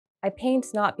I paint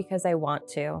not because I want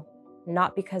to,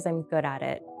 not because I'm good at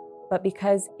it, but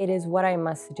because it is what I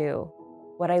must do,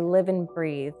 what I live and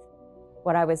breathe,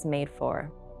 what I was made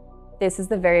for. This is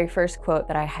the very first quote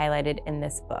that I highlighted in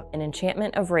this book, An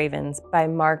Enchantment of Ravens by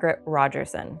Margaret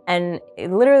Rogerson. And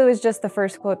it literally was just the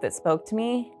first quote that spoke to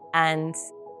me. And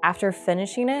after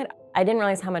finishing it, I didn't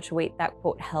realize how much weight that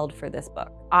quote held for this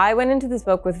book. I went into this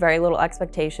book with very little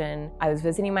expectation. I was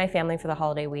visiting my family for the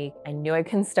holiday week. I knew I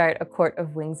couldn't start A Court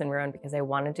of Wings and Ruin because I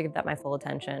wanted to give that my full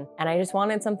attention. And I just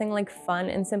wanted something like fun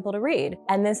and simple to read.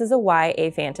 And this is a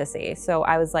YA fantasy. So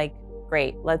I was like,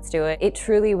 great, let's do it. It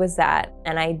truly was that.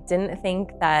 And I didn't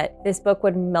think that this book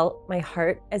would melt my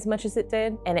heart as much as it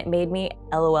did. And it made me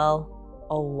LOL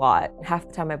a lot. Half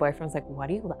the time my boyfriend was like, what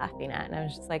are you laughing at? And I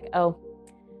was just like, oh,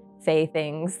 Fae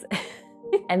things.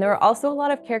 And there were also a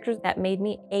lot of characters that made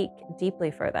me ache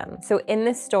deeply for them. So in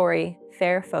this story,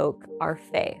 fair folk are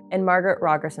Fae in Margaret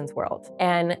Rogerson's world.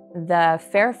 And the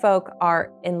fair folk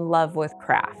are in love with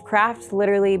craft. Craft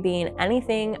literally being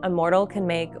anything a mortal can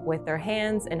make with their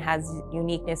hands and has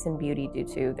uniqueness and beauty due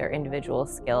to their individual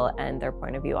skill and their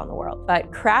point of view on the world.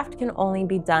 But craft can only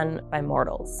be done by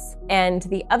mortals. And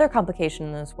the other complication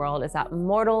in this world is that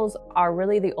mortals are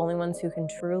really the only ones who can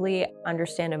truly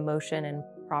understand emotion and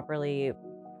properly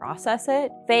process it.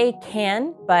 Fae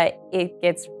can, but it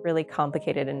gets really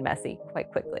complicated and messy quite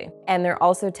quickly. And they're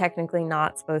also technically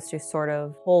not supposed to sort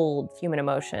of hold human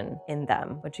emotion in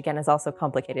them, which again is also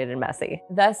complicated and messy.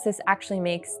 Thus, this actually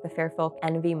makes the fair folk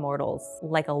envy mortals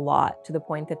like a lot, to the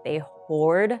point that they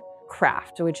hoard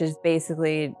craft, which is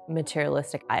basically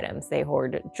materialistic items. They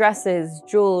hoard dresses,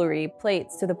 jewelry,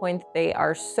 plates, to the point that they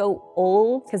are so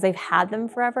old because they've had them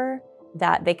forever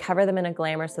that they cover them in a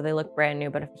glamour so they look brand new,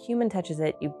 but if a human touches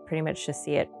it, you pretty much just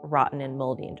see it rotten and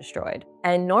moldy and destroyed.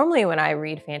 And normally when I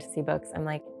read fantasy books, I'm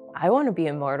like, I want to be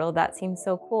immortal, that seems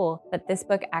so cool. But this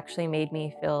book actually made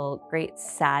me feel great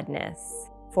sadness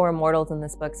for immortals in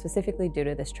this book, specifically due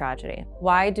to this tragedy.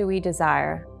 Why do we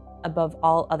desire, above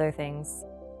all other things,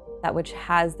 that which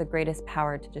has the greatest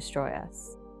power to destroy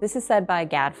us? This is said by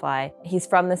Gadfly. He's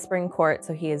from the Spring Court,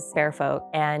 so he is fair folk,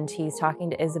 and he's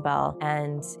talking to Isabel,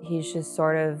 and he's just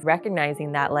sort of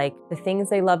recognizing that like the things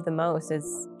they love the most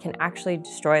can actually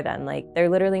destroy them. Like they're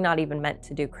literally not even meant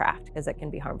to do craft because it can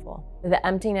be harmful. The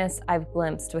emptiness I've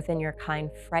glimpsed within your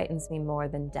kind frightens me more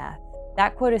than death.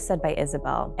 That quote is said by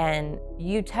Isabel, and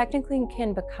you technically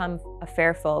can become a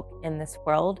fair folk in this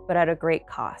world, but at a great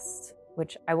cost,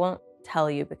 which I won't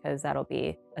tell you because that'll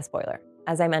be a spoiler.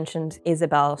 As I mentioned,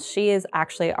 Isabel, she is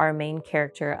actually our main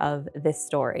character of this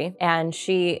story, and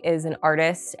she is an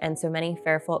artist, and so many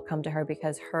fair folk come to her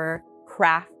because her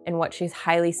craft and what she's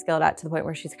highly skilled at, to the point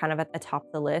where she's kind of at the top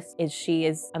of the list, is she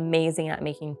is amazing at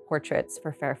making portraits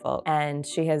for fair folk, and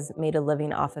she has made a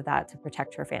living off of that to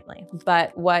protect her family.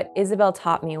 But what Isabel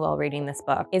taught me while reading this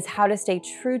book is how to stay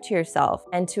true to yourself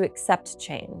and to accept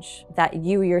change, that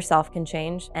you yourself can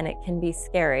change and it can be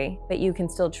scary, but you can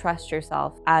still trust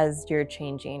yourself as you're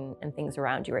changing and things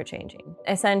around you are changing.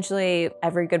 Essentially,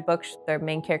 every good book, their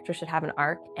main character should have an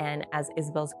arc, and as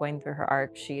Isabel's going through her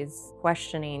arc, she's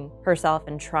questioning herself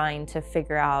and trying to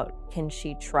figure out, can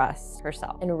she trust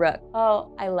herself? And Rook,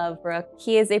 oh, I love Rook.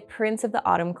 He is a prince of the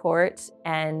Autumn Court,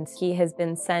 and he has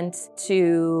been sent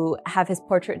to have his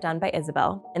portrait done by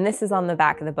Isabel. And this is on the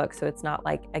back of the book, so it's not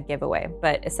like a giveaway.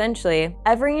 But essentially,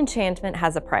 every enchantment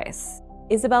has a price.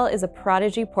 Isabel is a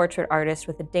prodigy portrait artist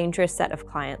with a dangerous set of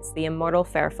clients, the immortal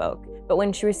fair folk. But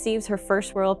when she receives her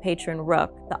first royal patron,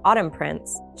 Rook, the Autumn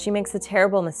Prince, she makes a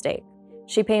terrible mistake.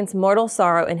 She paints mortal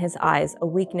sorrow in his eyes, a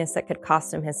weakness that could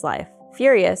cost him his life.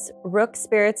 Furious, Rook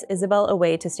spirits Isabel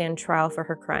away to stand trial for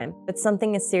her crime, but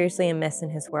something is seriously amiss in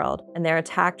his world, and they're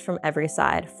attacked from every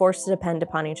side, forced to depend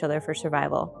upon each other for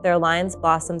survival. Their alliance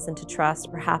blossoms into trust,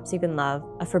 perhaps even love,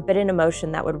 a forbidden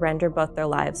emotion that would render both their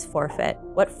lives forfeit.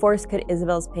 What force could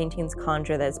Isabel's paintings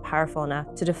conjure that is powerful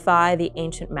enough to defy the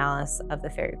ancient malice of the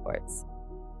fairy courts?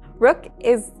 Rook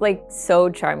is like so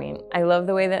charming. I love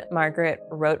the way that Margaret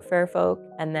wrote fair folk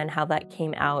and then how that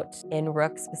came out in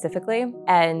Rook specifically.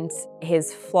 And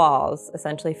his flaws,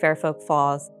 essentially fair folk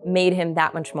flaws, made him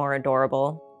that much more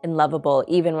adorable and lovable,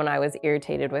 even when I was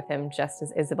irritated with him, just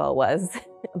as Isabel was.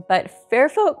 But fair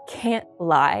folk can't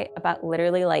lie about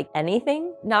literally like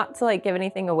anything, not to like give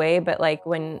anything away, but like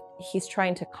when he's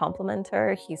trying to compliment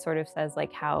her, he sort of says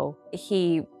like how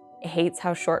he hates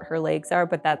how short her legs are,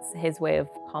 but that's his way of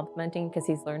complimenting because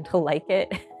he's learned to like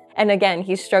it. And again,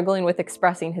 he's struggling with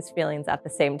expressing his feelings at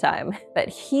the same time. But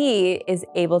he is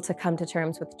able to come to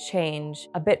terms with change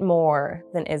a bit more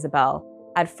than Isabel.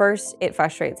 At first, it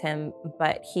frustrates him,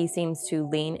 but he seems to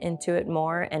lean into it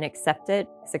more and accept it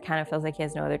because it kind of feels like he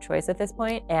has no other choice at this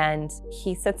point. And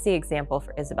he sets the example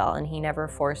for Isabel, and he never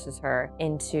forces her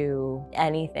into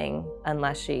anything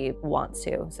unless she wants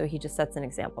to. So he just sets an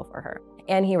example for her.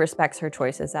 And he respects her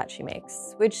choices that she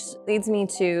makes, which leads me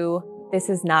to, this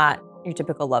is not your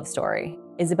typical love story.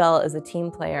 Isabel is a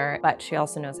team player, but she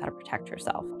also knows how to protect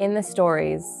herself. In the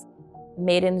stories,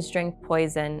 maidens drank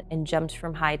poison and jumped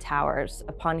from high towers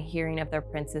upon hearing of their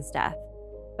prince's death,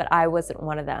 but I wasn't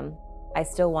one of them. I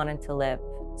still wanted to live.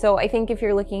 So I think if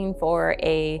you're looking for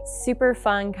a super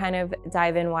fun kind of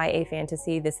dive-in YA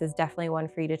fantasy, this is definitely one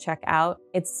for you to check out.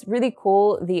 It's really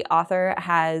cool. The author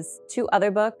has 2 other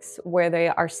books where they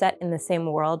are set in the same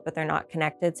world, but they're not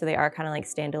connected, so they are kind of like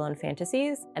standalone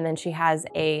fantasies. And then she has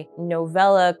a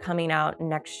novella coming out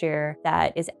next year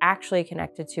that is actually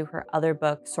connected to her other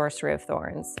book, Sorcery of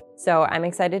Thorns. So I'm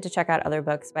excited to check out other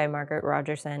books by Margaret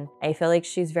Rogerson. I feel like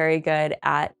she's very good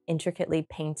at intricately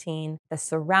painting the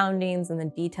surroundings and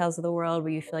the details of the world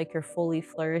where you feel like you're fully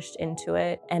flourished into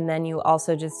it. And then you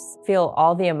also just feel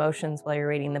all the emotions while you're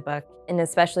reading the book, and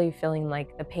especially feeling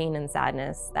like the pain and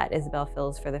sadness that Isabel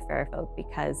feels for the fairy folk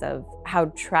because of how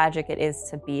tragic it is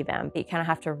to be them. But you kind of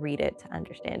have to read it to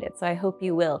understand it. So I hope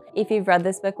you will. If you've read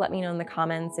this book, let me know in the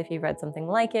comments if you've read something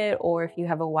like it, or if you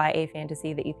have a YA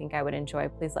fantasy that you think I would enjoy,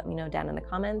 please let me know down in the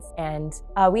comments. And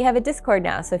we have a Discord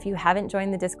now, so if you haven't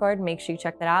joined the Discord, make sure you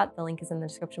check that out. The link is in the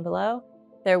description below.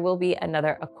 There will be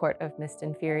another A Court of Mist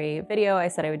and Fury video. I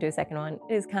said I would do a second one.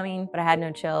 It is coming, but I had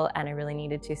no chill and I really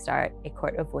needed to start A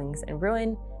Court of Wings and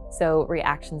Ruin. So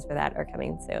reactions for that are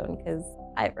coming soon because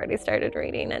I've already started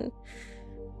reading, and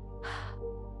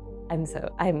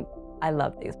I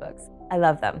love these books. I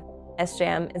love them.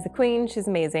 SJM is the queen. She's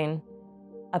amazing.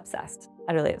 Obsessed.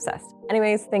 Utterly obsessed.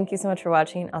 Anyways, thank you so much for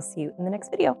watching. I'll see you in the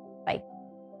next video. Bye.